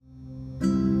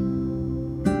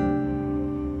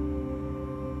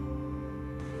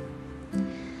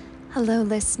Hello,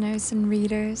 listeners and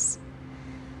readers.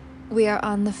 We are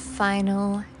on the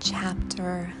final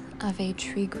chapter of A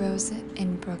Tree Grows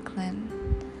in Brooklyn.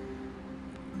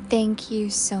 Thank you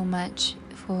so much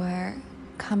for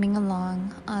coming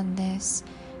along on this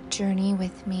journey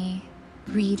with me,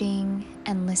 reading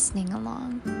and listening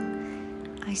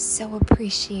along. I so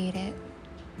appreciate it.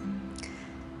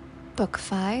 Book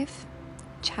 5,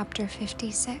 Chapter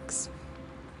 56.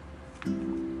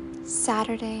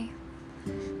 Saturday.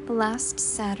 The last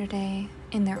Saturday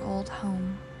in their old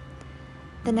home.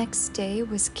 The next day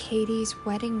was Katie's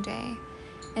wedding day,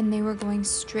 and they were going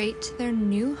straight to their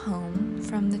new home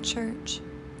from the church.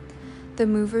 The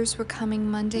movers were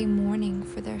coming Monday morning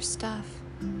for their stuff.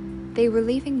 They were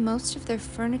leaving most of their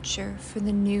furniture for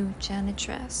the new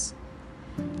janitress.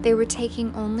 They were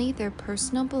taking only their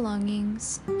personal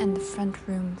belongings and the front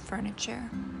room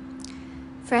furniture.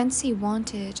 Francie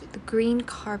wanted the green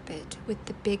carpet with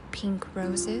the big pink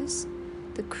roses,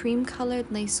 the cream-colored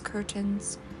lace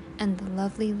curtains, and the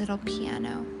lovely little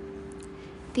piano.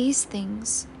 These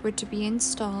things were to be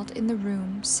installed in the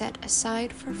room set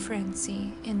aside for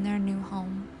Francie in their new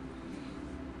home.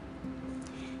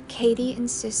 Katie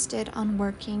insisted on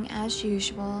working as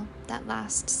usual that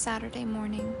last Saturday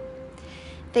morning.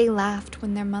 They laughed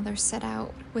when their mother set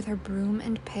out with her broom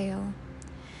and pail.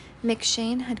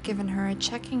 McShane had given her a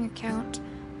checking account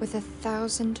with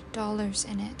 $1,000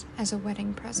 in it as a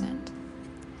wedding present.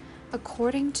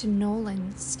 According to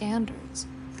Nolan's standards,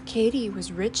 Katie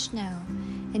was rich now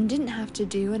and didn't have to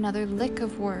do another lick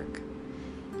of work.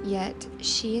 Yet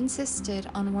she insisted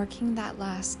on working that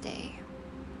last day.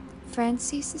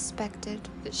 Francie suspected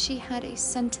that she had a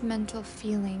sentimental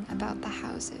feeling about the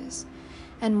houses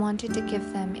and wanted to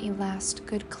give them a last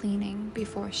good cleaning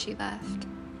before she left.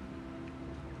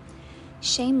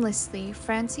 Shamelessly,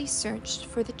 Francie searched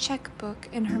for the checkbook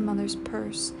in her mother's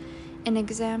purse and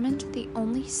examined the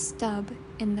only stub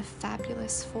in the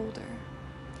fabulous folder.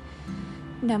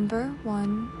 Number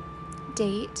 1,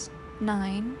 date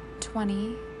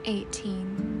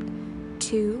 9/20/18.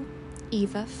 2,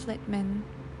 Eva Flitman.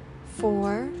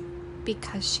 4,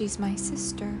 because she's my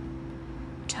sister.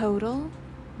 Total,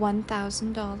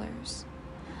 $1,000.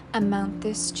 Amount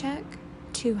this check,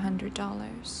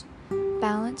 $200.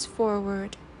 Balance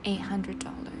forward,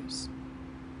 $800.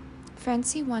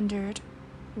 Francie wondered,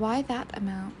 why that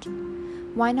amount?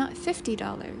 Why not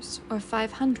 $50 or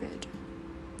 $500?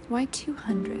 Why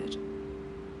 $200?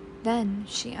 Then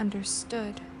she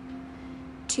understood.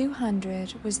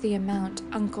 $200 was the amount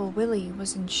Uncle Willie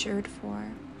was insured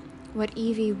for, what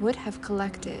Evie would have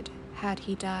collected had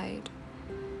he died.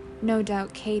 No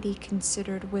doubt Katie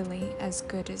considered Willie as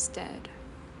good as dead.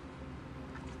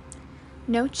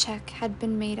 No check had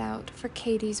been made out for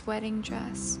Katie's wedding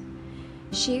dress.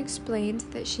 She explained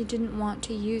that she didn't want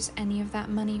to use any of that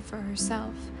money for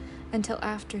herself until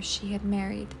after she had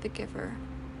married the giver.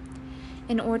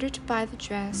 In order to buy the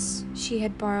dress, she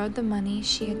had borrowed the money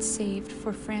she had saved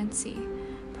for Francie,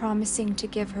 promising to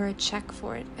give her a check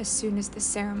for it as soon as the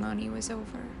ceremony was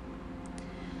over.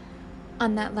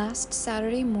 On that last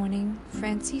Saturday morning,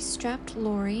 Francie strapped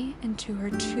Lori into her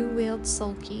two-wheeled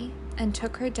sulky and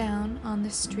took her down on the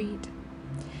street.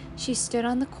 She stood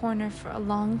on the corner for a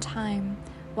long time,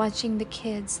 watching the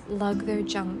kids lug their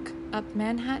junk up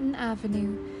Manhattan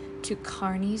Avenue to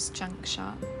Carney's junk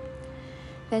shop.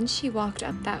 Then she walked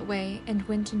up that way and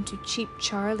went into Cheap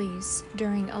Charlie's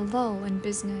during a lull in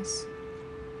business.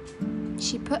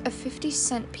 She put a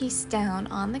 50-cent piece down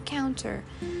on the counter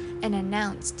and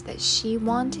announced that she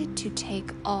wanted to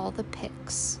take all the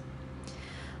pics.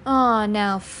 "Aw,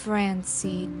 now,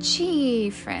 Francie,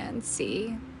 gee,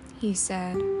 Francie," he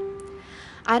said.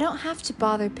 "I don't have to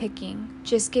bother picking.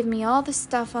 Just give me all the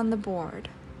stuff on the board."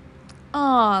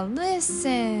 "Aw,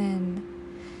 listen."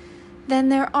 "Then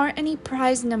there aren't any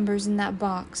prize numbers in that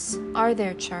box, are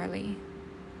there, Charlie?"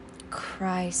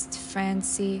 "Christ,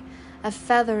 Francie, a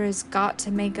feather has got to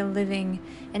make a living,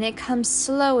 and it comes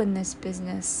slow in this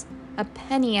business, a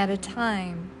penny at a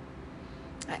time."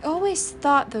 "I always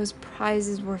thought those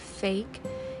prizes were fake.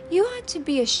 You ought to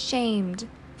be ashamed,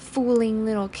 fooling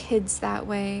little kids that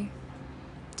way."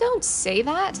 "Don't say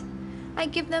that. I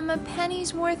give them a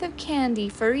penny's worth of candy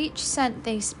for each cent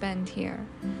they spend here.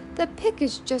 The pick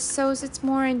is just so's it's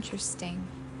more interesting.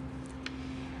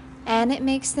 And it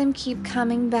makes them keep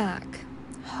coming back,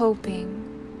 hoping.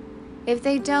 If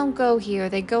they don't go here,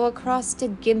 they go across to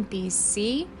Gimpy's,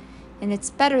 see? And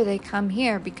it's better they come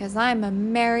here because I'm a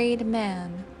married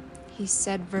man," he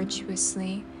said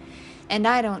virtuously, "and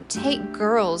I don't take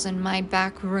girls in my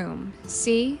back room,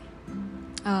 see?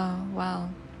 Oh, well,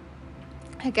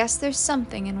 I guess there's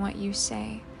something in what you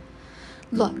say.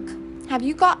 Look, Have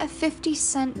you got a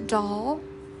 50-cent doll?"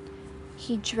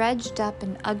 He dredged up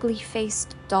an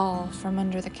ugly-faced doll from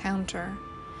under the counter.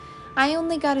 "I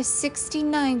only got a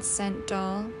 69-cent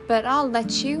doll, but I'll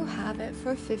let you have it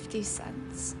for 50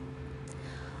 cents.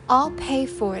 I'll pay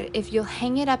for it if you'll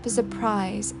hang it up as a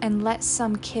prize and let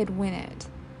some kid win it."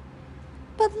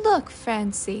 "But look,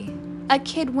 Francie, a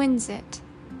kid wins it.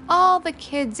 All the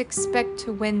kids expect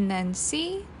to win then,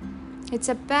 see? It's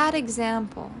a bad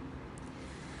example."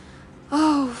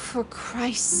 "Oh, for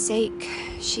Christ's sake,"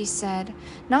 she said,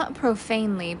 not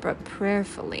profanely but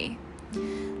prayerfully.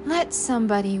 "Let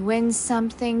somebody win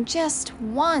something just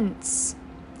once."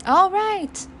 All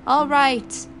right.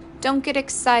 Don't get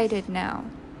excited now.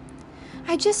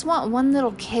 I just want one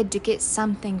little kid to get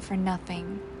something for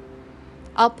nothing.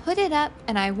 I'll put it up,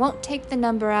 and I won't take the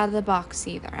number out of the box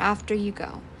either after you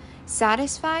go.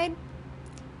 Satisfied?"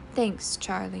 "Thanks,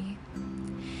 Charlie."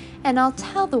 "And I'll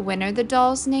tell the winner the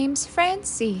doll's name's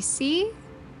Francie, see?"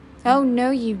 "Oh, no,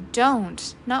 you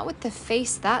don't. Not with the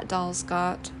face that doll's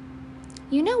got."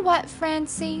 "You know what,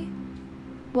 Francie?"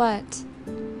 "What?"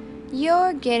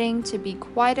 "You're getting to be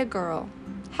quite a girl.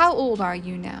 How old are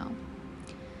you now?"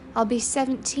 "I'll be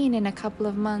 17 in a couple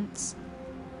of months."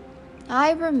 "I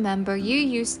remember you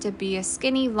used to be a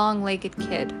skinny, long-legged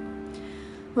kid.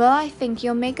 Well, I think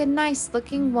you'll make a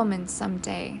nice-looking woman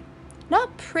someday.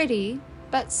 Not pretty,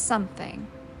 but something."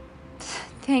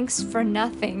 "Thanks for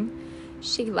nothing,"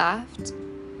 she laughed.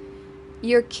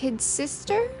 "Your kid's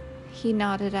sister?" He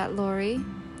nodded at Lori.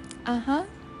 "Uh-huh."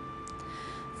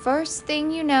 "First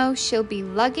thing you know, she'll be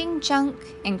lugging junk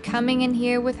and coming in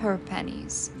here with her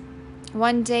pennies.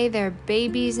 One day they're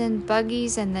babies in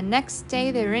buggies, and the next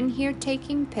day they're in here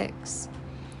taking pics.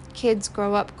 Kids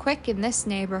grow up quick in this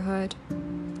neighborhood."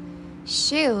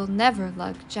 "She'll never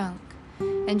lug junk,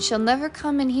 and she'll never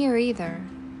come in here either."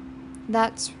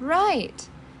 "That's right.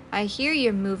 I hear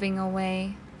you're moving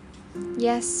away."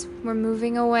 "Yes, we're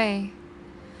moving away."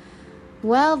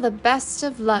 "Well, the best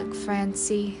of luck,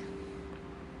 Francie."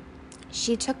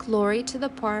 She took Lori to the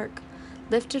park,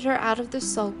 lifted her out of the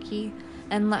sulky,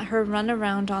 and let her run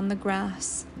around on the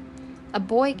grass. A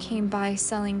boy came by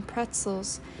selling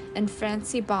pretzels, and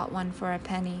Francie bought one for a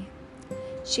penny.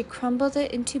 She crumbled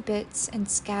it into bits and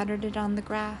scattered it on the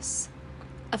grass.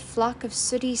 A flock of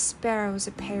sooty sparrows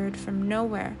appeared from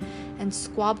nowhere and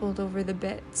squabbled over the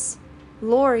bits.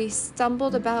 Lori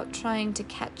stumbled about trying to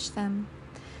catch them.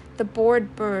 The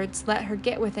bored birds let her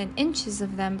get within inches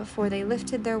of them before they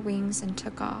lifted their wings and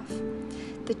took off.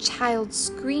 The child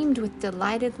screamed with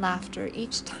delighted laughter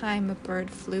each time a bird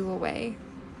flew away.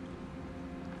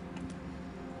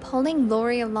 Pulling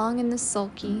Lori along in the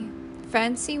sulky,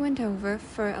 Francie went over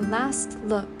for a last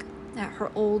look at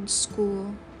her old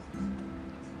school.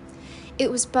 It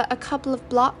was but a couple of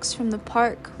blocks from the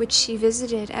park, which she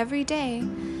visited every day,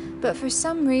 but for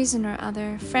some reason or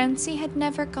other, Francie had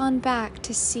never gone back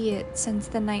to see it since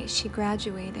the night she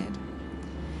graduated.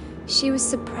 She was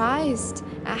surprised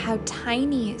at how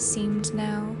tiny it seemed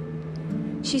now.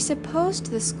 She supposed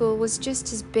the school was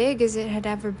just as big as it had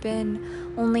ever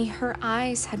been, only her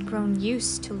eyes had grown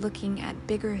used to looking at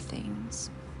bigger things.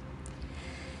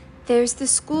 "There's the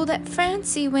school that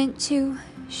Francie went to,"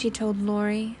 she told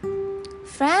Lori.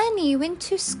 "Franny went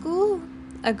to school,"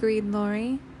 agreed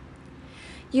Lori.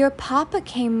 "Your papa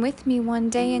came with me one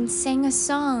day and sang a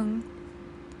song."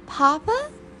 "Papa?"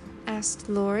 asked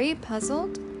Lori,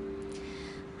 puzzled.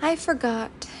 "I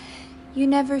forgot. You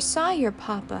never saw your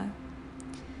papa."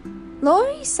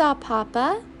 "Lori saw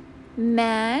Papa.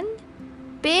 Man.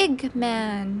 Big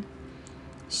man."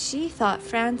 She thought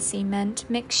Francie meant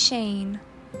McShane.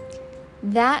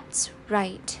 "That's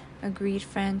right," agreed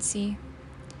Francie.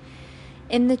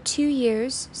 In the 2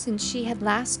 years since she had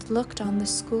last looked on the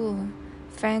school,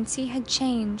 Francie had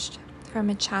changed from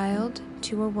a child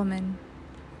to a woman.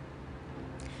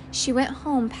 She went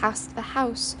home past the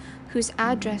house whose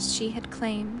address she had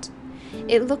claimed.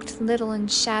 It looked little and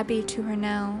shabby to her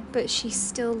now, but she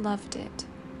still loved it.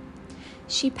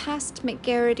 She passed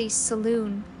McGarrity's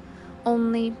saloon,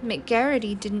 only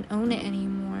McGarrity didn't own it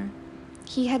anymore.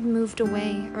 He had moved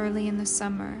away early in the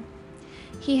summer.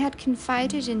 He had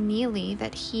confided in Neely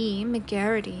that he,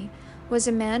 McGarrity, was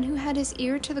a man who had his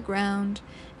ear to the ground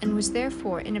and was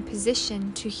therefore in a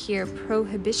position to hear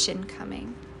prohibition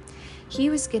coming. He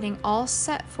was getting all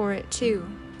set for it, too.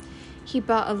 He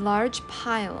bought a large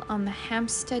pile on the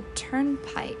Hampstead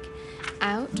Turnpike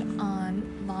out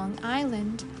on Long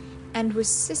Island and was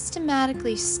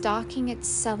systematically stocking its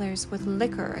cellars with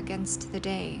liquor against the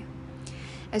day.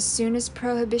 As soon as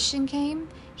prohibition came,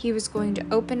 he was going to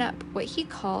open up what he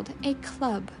called a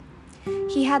club.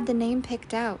 He had the name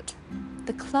picked out.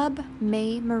 the Club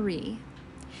May Marie.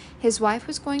 His wife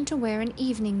was going to wear an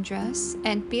evening dress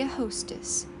and be a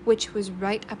hostess, which was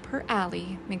right up her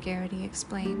alley, McGarity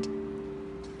explained.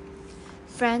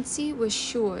 Francie was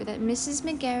sure that Mrs.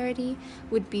 McGarity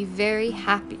would be very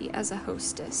happy as a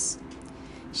hostess.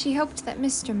 She hoped that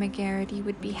Mr. McGarity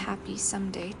would be happy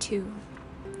someday, too.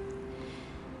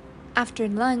 After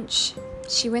lunch,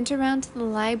 she went around to the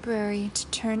library to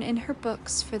turn in her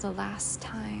books for the last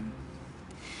time.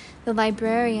 The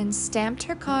librarian stamped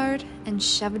her card and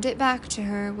shoved it back to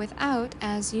her without,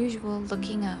 as usual,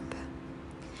 looking up.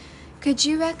 "Could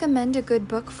you recommend a good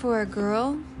book for a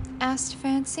girl?" asked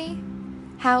Francie.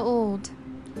 "How old?"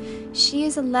 "She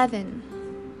is 11.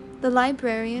 The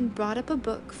librarian brought up a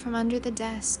book from under the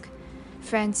desk.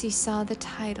 Francie saw the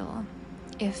title,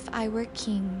 If I Were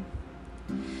King.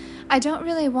 "I don't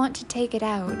really want to take it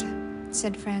out,"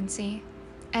 said Francie,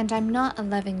 "and I'm not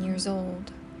 11 years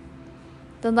old."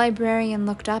 The librarian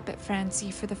looked up at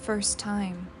Francie for the first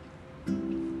time.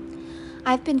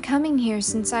 "I've been coming here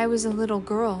since I was a little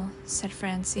girl," said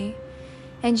Francie,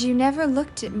 "and you never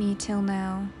looked at me till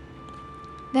now."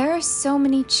 "There are so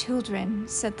many children,"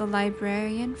 said the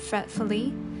librarian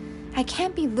fretfully. "I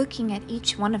can't be looking at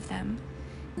each one of them.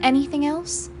 Anything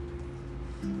else?"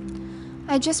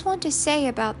 "I just want to say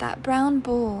about that brown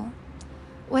bowl,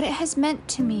 what it has meant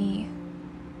to me,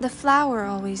 the flower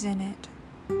always in it."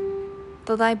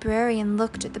 The librarian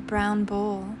looked at the brown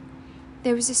bowl.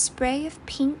 There was a spray of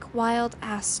pink wild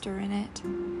aster in it.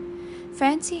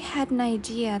 Francie had an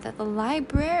idea that the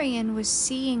librarian was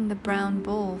seeing the brown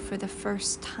bowl for the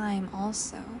first time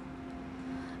also.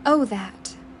 "Oh,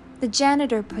 that. The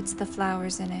janitor puts the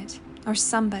flowers in it, or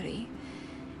somebody.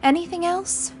 Anything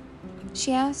else?"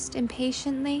 she asked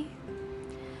impatiently.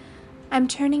 "I'm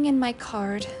turning in my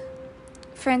card."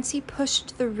 Francie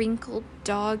pushed the wrinkled,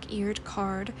 dog-eared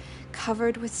card,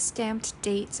 covered with stamped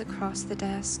dates, across the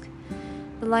desk.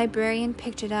 The librarian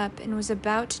picked it up and was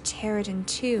about to tear it in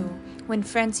two when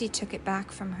Francie took it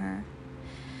back from her.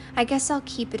 "I guess I'll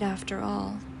keep it after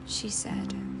all," she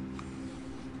said.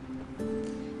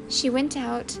 She went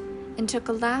out and took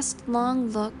a last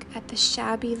long look at the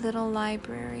shabby little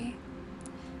library.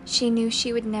 She knew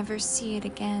she would never see it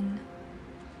again.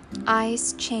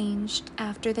 Eyes changed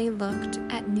after they looked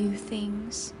at new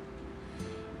things.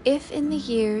 If in the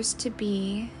years to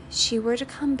be she were to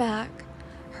come back,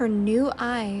 her new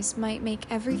eyes might make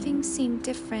everything seem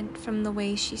different from the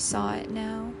way she saw it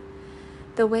now.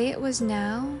 The way it was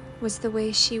now was the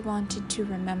way she wanted to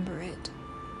remember it.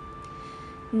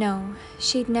 No,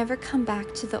 she'd never come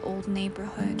back to the old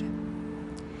neighborhood.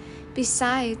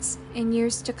 Besides, in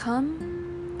years to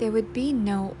come, there would be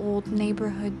no old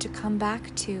neighborhood to come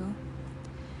back to.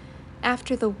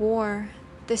 After the war,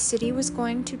 the city was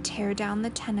going to tear down the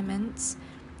tenements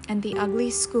and the ugly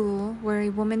school where a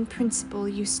woman principal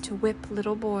used to whip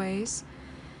little boys,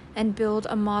 and build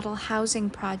a model housing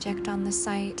project on the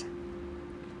site.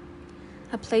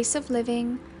 A place of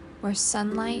living where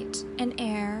sunlight and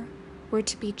air were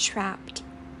to be trapped,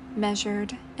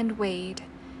 measured and weighed,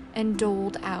 and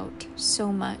doled out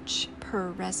so much per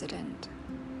resident.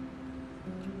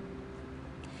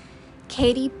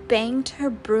 Katy banged her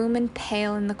broom and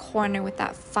pail in the corner with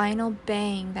that final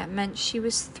bang that meant she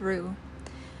was through.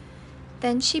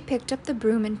 Then she picked up the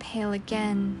broom and pail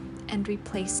again and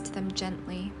replaced them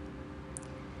gently.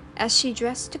 As she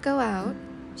dressed to go out,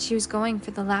 she was going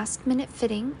for the last-minute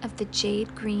fitting of the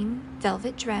jade green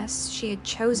velvet dress she had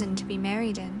chosen to be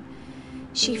married in.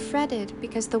 She fretted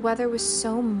because the weather was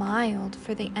so mild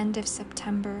for the end of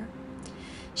September.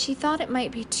 She thought it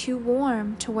might be too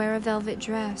warm to wear a velvet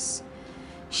dress.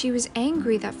 She was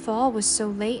angry that fall was so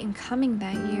late in coming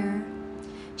that year.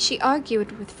 She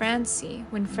argued with Francie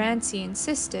when Francie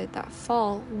insisted that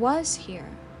fall was here.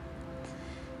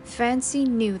 Francie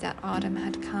knew that autumn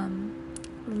had come.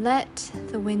 Let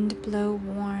the wind blow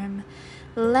warm.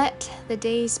 Let the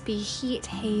days be heat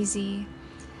hazy.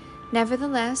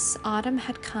 Nevertheless, autumn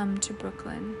had come to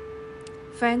Brooklyn.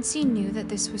 Francie knew that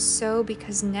this was so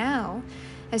because now,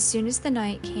 as soon as the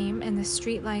night came and the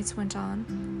street lights went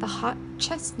on, the hot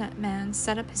chestnut man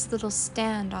set up his little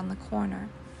stand on the corner.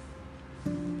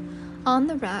 On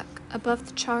the rack, above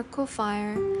the charcoal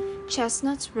fire,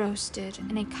 chestnuts roasted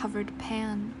in a covered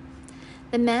pan.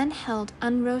 The man held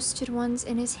unroasted ones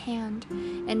in his hand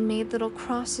and made little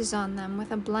crosses on them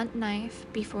with a blunt knife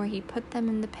before he put them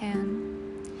in the pan.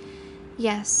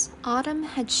 Yes, autumn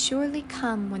had surely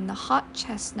come when the hot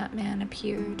chestnut man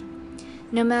appeared,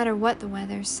 no matter what the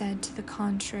weather said to the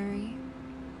contrary.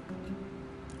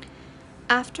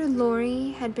 After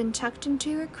Laurie had been tucked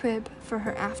into her crib for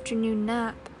her afternoon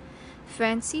nap,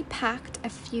 Francie packed a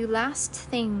few last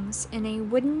things in a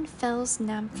wooden Fels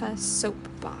Nampha soap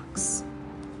box.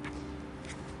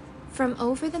 From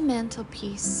over the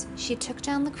mantelpiece, she took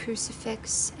down the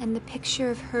crucifix and the picture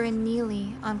of her and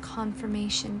Neely on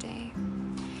confirmation day.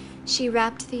 She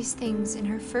wrapped these things in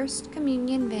her first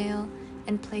communion veil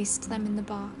and placed them in the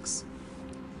box.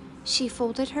 She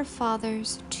folded her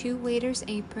father's 2 waiters'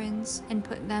 aprons and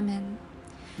put them in.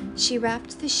 She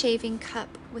wrapped the shaving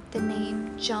cup with the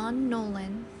name John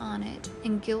Nolan on it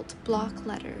in gilt block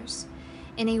letters,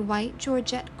 in a white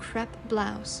georgette crepe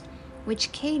blouse,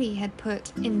 which Katie had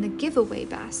put in the giveaway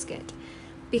basket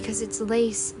because its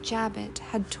lace jabot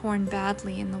had torn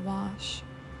badly in the wash.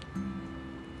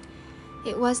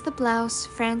 It was the blouse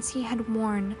Francie had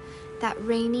worn that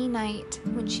rainy night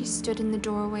when she stood in the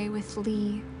doorway with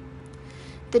Lee.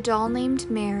 The doll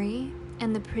named Mary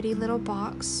and the pretty little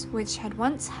box, which had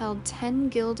once held 10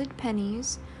 gilded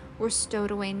pennies, were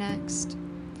stowed away next.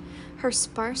 Her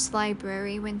sparse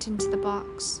library went into the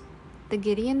box. The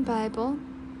Gideon Bible,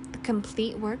 the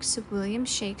complete works of William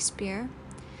Shakespeare,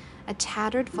 a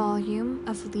tattered volume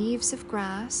of Leaves of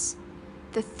Grass,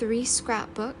 the 3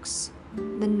 scrapbooks,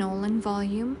 the Nolan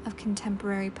volume of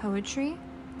contemporary poetry,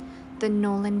 the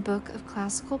Nolan book of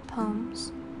classical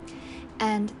poems,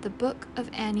 and the book of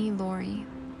Annie Laurie.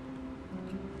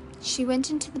 She went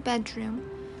into the bedroom,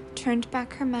 turned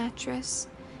back her mattress,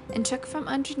 and took from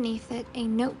underneath it a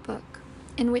notebook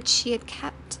in which she had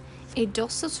kept a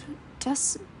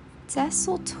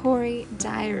desultory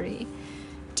diary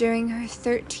during her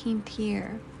 13th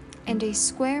year, and a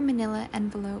square manila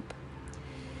envelope.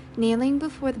 Kneeling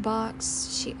before the box,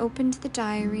 she opened the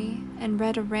diary and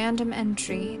read a random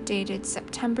entry dated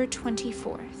September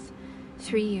 24th,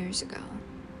 3 years ago.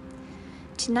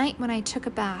 Tonight when I took a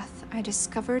bath, I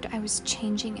discovered I was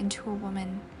changing into a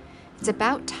woman. It's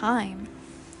about time.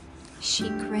 She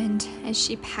grinned as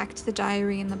she packed the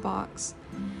diary in the box.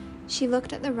 She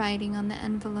looked at the writing on the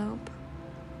envelope.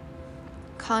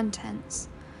 Contents: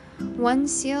 1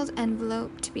 sealed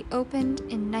envelope to be opened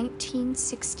in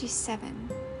 1967.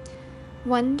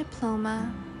 1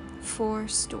 diploma, 4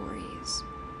 stories.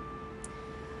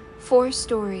 4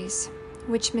 stories,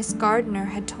 which Miss Gardner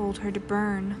had told her to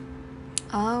burn.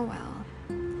 Ah, well.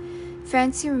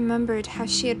 Francie remembered how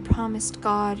she had promised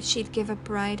God she'd give up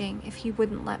writing if he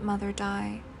wouldn't let Mother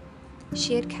die.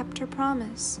 She had kept her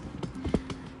promise.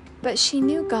 But she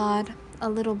knew God a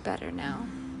little better now.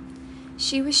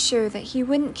 She was sure that he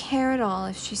wouldn't care at all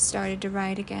if she started to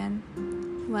write again.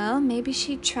 Well, maybe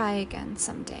she'd try again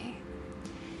someday.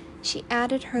 She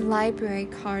added her library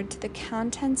card to the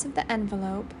contents of the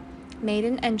envelope, made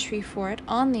an entry for it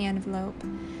on the envelope,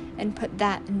 and put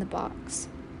that in the box.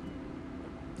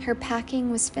 Her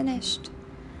packing was finished.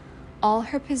 All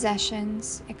her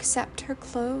possessions, except her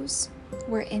clothes,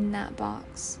 were in that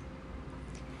box.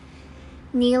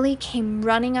 Neely came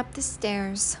running up the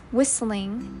stairs,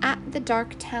 whistling at the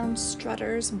Darktown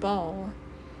Strutters Ball.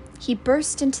 He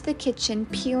burst into the kitchen,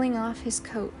 peeling off his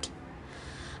coat.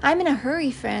 "I'm in a hurry,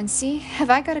 Francie.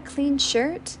 Have I got a clean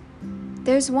shirt?"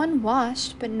 "There's one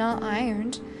washed, but not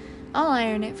ironed. I'll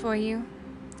iron it for you."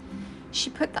 She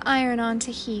put the iron on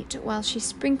to heat while she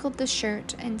sprinkled the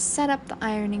shirt and set up the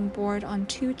ironing board on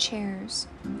 2 chairs.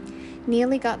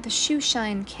 Neely got the shoe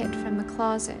shine kit from the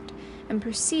closet and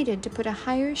proceeded to put a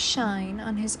higher shine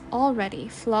on his already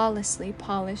flawlessly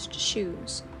polished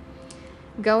shoes.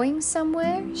 "Going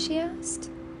somewhere?" she asked.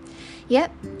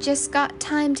 "Yep, just got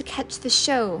time to catch the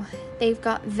show. They've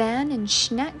got Van and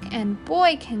Schneck, and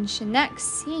boy can Schneck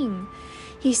sing.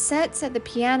 He sits at the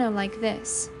piano like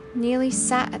this." Neely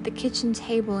sat at the kitchen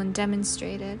table and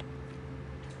demonstrated.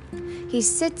 "He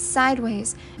sits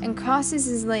sideways and crosses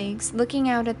his legs, looking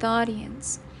out at the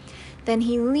audience. Then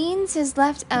he leans his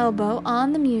left elbow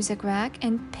on the music rack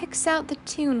and picks out the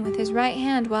tune with his right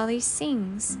hand while he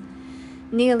sings."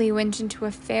 Neely went into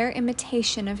a fair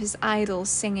imitation of his idol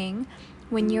singing,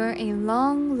 "When You're a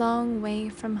Long, Long Way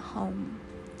from Home."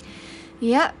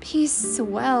 "Yep, he's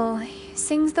swell. He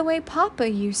sings the way Papa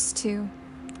used to."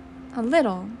 "A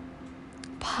little."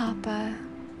 Papa.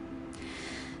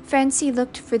 Francie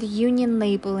looked for the Union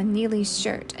label in Neely's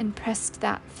shirt and pressed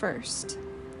that first.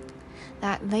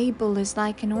 "That label is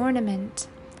like an ornament,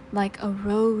 like a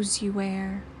rose you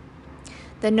wear."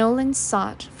 The Nolans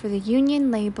sought for the Union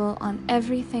label on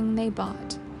everything they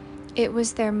bought. It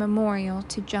was their memorial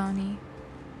to Johnny.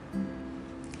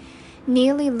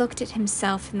 Neely looked at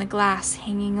himself in the glass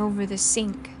hanging over the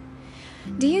sink.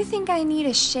 "Do you think I need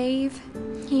a shave?"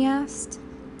 he asked.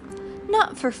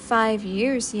 "Not for 5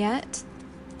 years yet."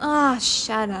 "Ah,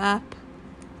 shut up."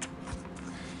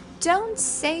 "Don't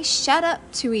say shut up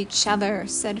to each other,"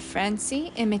 said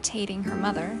Francie, imitating her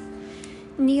mother.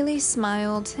 Neely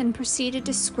smiled and proceeded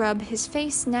to scrub his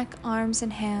face, neck, arms,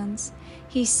 and hands.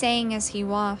 He sang as he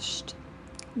washed.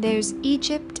 "There's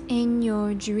Egypt in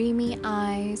your dreamy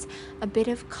eyes, a bit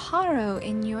of Cairo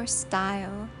in your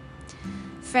style."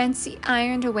 Francie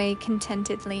ironed away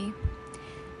contentedly.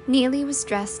 Neely was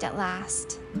dressed at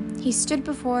last. He stood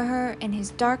before her in his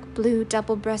dark blue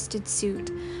double-breasted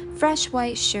suit, fresh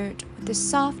white shirt with a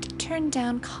soft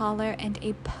turned-down collar and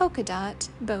a polka-dot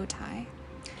bow tie.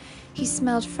 He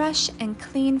smelled fresh and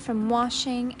clean from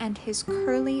washing, and his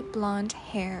curly blonde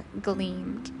hair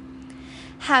gleamed.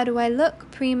 "How do I look,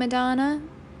 prima donna?"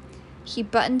 He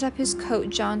buttoned up his coat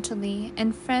jauntily,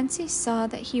 and Francie saw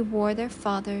that he wore their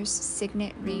father's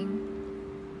signet ring.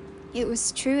 It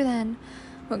was true, then,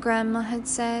 what Grandma had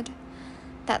said,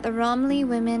 that the Romilly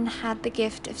women had the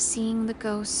gift of seeing the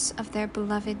ghosts of their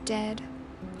beloved dead.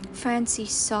 Francie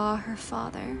saw her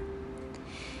father.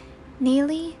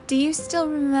 "Neely, do you still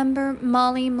remember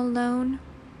Molly Malone?"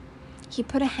 He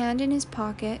put a hand in his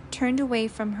pocket, turned away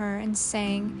from her, and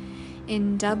sang,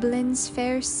 "In Dublin's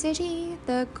fair city,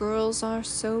 the girls are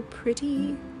so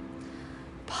pretty."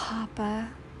 Papa,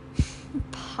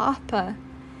 Papa.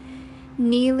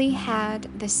 Neely had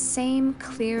the same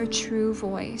clear, true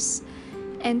voice,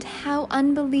 and how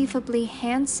unbelievably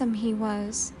handsome he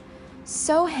was.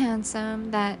 So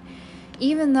handsome that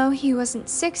even though he wasn't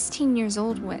 16 years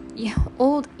old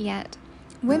yet,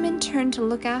 women turned to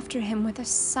look after him with a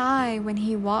sigh when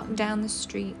he walked down the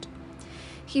street.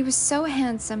 He was so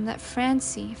handsome that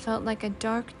Francie felt like a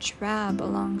dark drab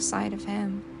alongside of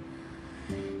him.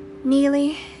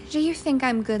 "Neely, do you think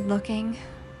I'm good looking?"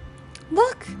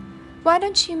 "Look! Why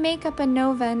don't you make a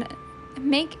novena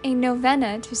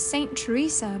to Saint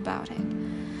Teresa about it?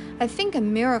 I think a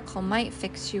miracle might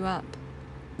fix you up."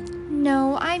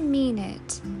 "No, I mean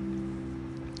it.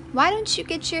 Why don't you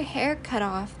get your hair cut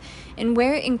off and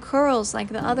wear it in curls like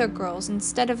the other girls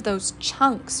instead of those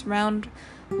chunks wound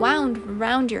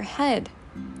around your head?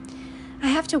 I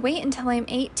have to wait until I'm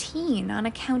 18 on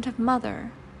account of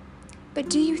Mother. But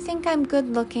do you think I'm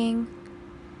good looking?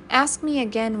 Ask me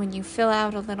again when you fill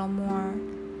out a little more.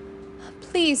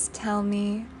 Please tell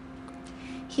me."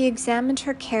 He examined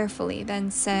her carefully,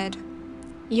 then said,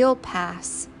 "You'll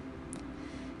pass."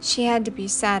 She had to be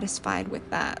satisfied with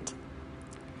that.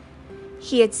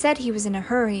 He had said he was in a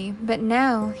hurry, but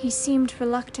now he seemed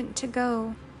reluctant to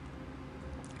go.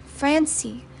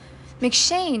 "Francie,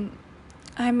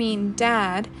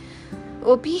 Dad,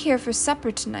 will be here for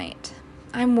supper tonight.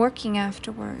 I'm working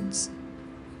afterwards.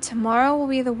 Tomorrow will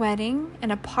be the wedding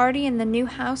and a party in the new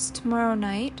house tomorrow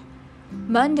night.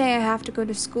 Monday I have to go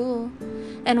to school,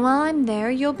 and while I'm there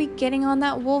you'll be getting on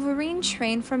that Wolverine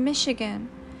train for Michigan.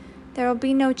 There'll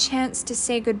be no chance to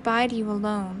say goodbye to you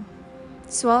alone,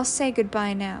 so I'll say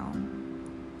goodbye now.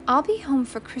 I'll be home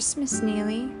for Christmas,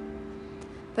 Neely,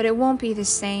 but it won't be the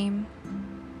same.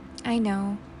 I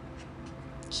know."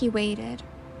 He waited.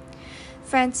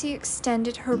 Francie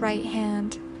extended her right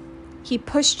hand. He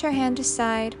pushed her hand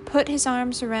aside, put his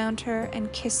arms around her,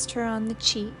 and kissed her on the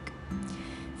cheek.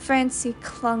 Francie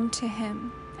clung to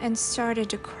him and started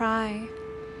to cry.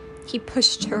 He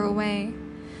pushed her away.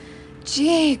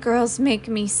 "Gee, girls make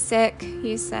me sick,"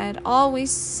 he said, "always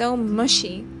so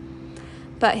mushy."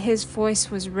 But his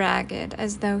voice was ragged,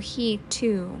 as though he,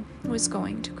 too, was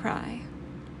going to cry.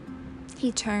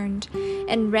 He turned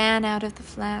and ran out of the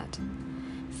flat.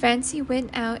 Francie went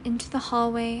out into the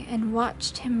hallway and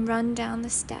watched him run down the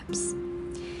steps.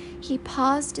 He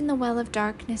paused in the well of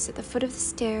darkness at the foot of the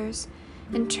stairs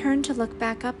and turned to look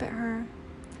back up at her.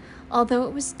 Although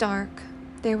it was dark,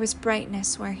 there was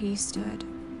brightness where he stood.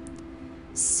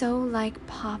 So like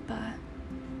Papa,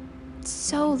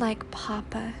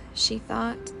 she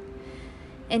thought,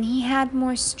 and he had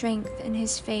more strength in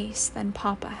his face than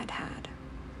Papa had had.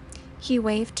 He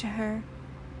waved to her,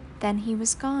 then he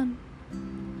was gone.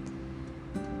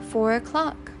 4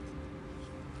 o'clock.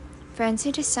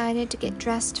 Francie decided to get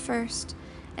dressed first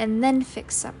and then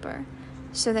fix supper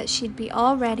so that she'd be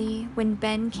all ready when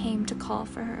Ben came to call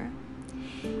for her.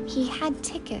 He had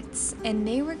tickets, and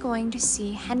they were going to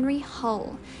see Henry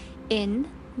Hull in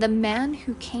The Man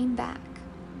Who Came Back.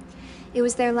 It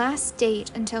was their last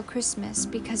date until Christmas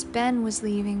because Ben was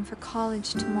leaving for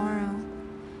college tomorrow.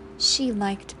 She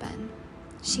liked Ben.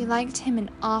 She liked him an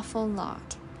awful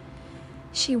lot.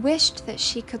 She wished that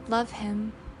she could love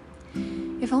him.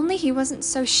 If only he wasn't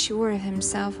so sure of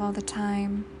himself all the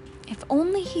time. If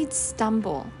only he'd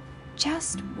stumble,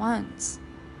 just once.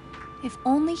 If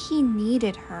only he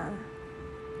needed her.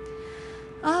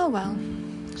 Ah, well,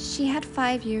 she had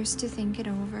 5 years to think it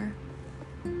over.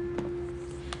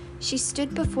 She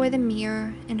stood before the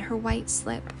mirror in her white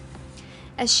slip.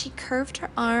 As she curved her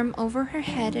arm over her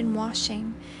head in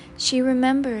washing, she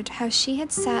remembered how she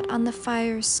had sat on the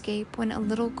fire escape when a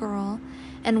little girl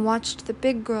and watched the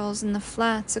big girls in the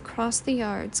flats across the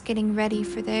yards getting ready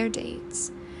for their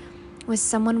dates. Was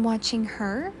someone watching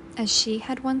her as she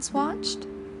had once watched?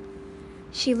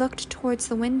 She looked towards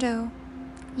the window.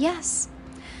 Yes.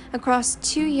 Across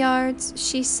 2 yards,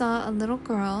 she saw a little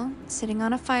girl sitting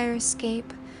on a fire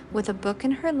escape with a book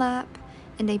in her lap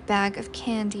and a bag of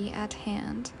candy at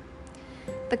hand.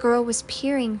 The girl was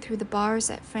peering through the bars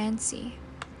at Francie.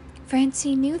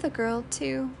 Francie knew the girl,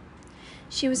 too.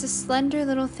 She was a slender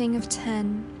little thing of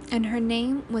 10, and her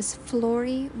name was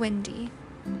Florrie Wendy.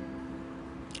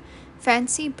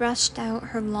 Francie brushed out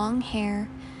her long hair,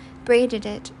 braided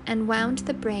it, and wound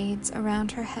the braids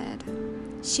around her head.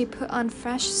 She put on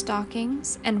fresh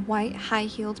stockings and white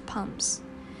high-heeled pumps.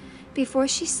 Before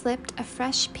she slipped a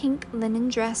fresh pink linen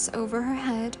dress over her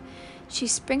head, she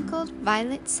sprinkled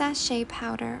violet sachet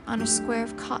powder on a square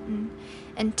of cotton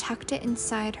and tucked it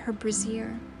inside her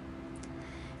brassiere.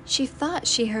 She thought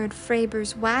she heard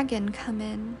Fraber's wagon come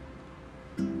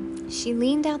in. She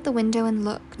leaned out the window and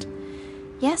looked.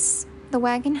 Yes, the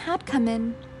wagon had come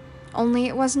in, only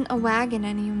it wasn't a wagon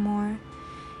anymore.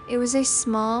 It was a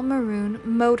small maroon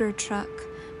motor truck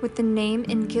with the name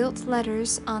in gilt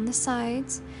letters on the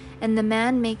sides, and the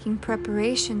man making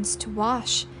preparations to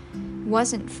wash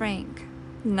wasn't Frank,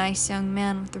 the nice young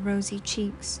man with the rosy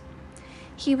cheeks.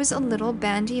 He was a little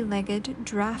bandy-legged,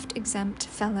 draft-exempt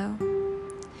fellow.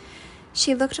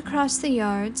 She looked across the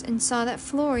yards and saw that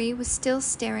Florrie was still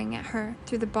staring at her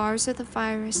through the bars of the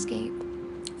fire escape.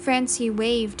 Francie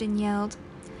waved and yelled,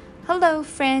 "Hello,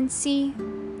 Francie."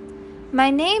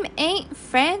 "My name ain't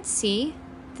Francie,"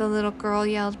 the little girl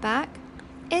yelled back.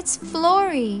 "It's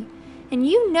Florrie, and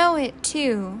you know it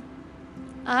too."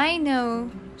 "I know,"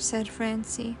 said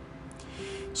Francie.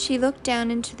 She looked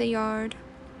down into the yard.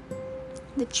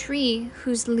 The tree,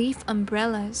 whose leaf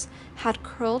umbrellas had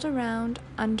curled around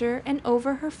under and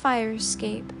over her fire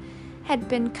escape, had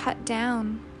been cut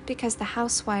down because the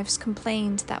housewives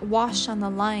complained that wash on the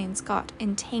lines got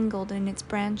entangled in its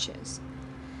branches.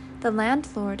 The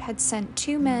landlord had sent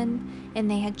 2 men, and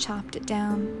they had chopped it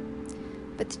down.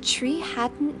 But the tree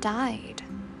hadn't died.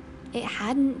 It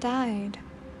hadn't died.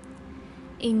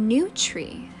 A new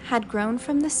tree had grown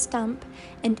from the stump,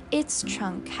 and its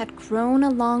trunk had grown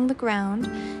along the ground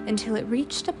until it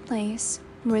reached a place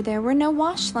where there were no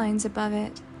wash lines above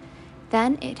it.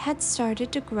 Then it had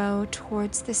started to grow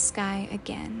towards the sky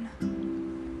again.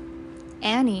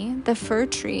 Annie, the fir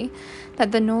tree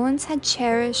that the Nolans had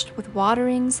cherished with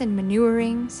waterings and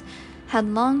manurings,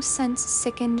 had long since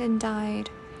sickened and died.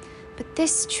 But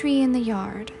this tree in the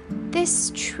yard,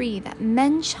 this tree that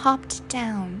men chopped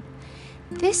down,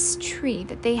 this tree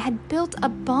that they had built a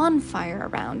bonfire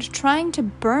around, trying to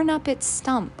burn up its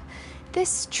stump,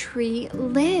 this tree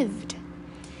lived.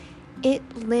 It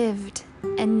lived,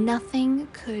 and nothing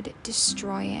could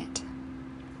destroy it.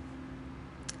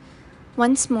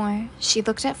 Once more, she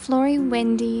looked at Florrie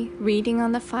Wendy reading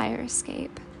on the fire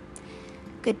escape.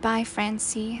 "Goodbye,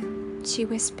 Francie," she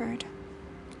whispered.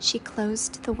 She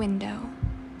closed the window.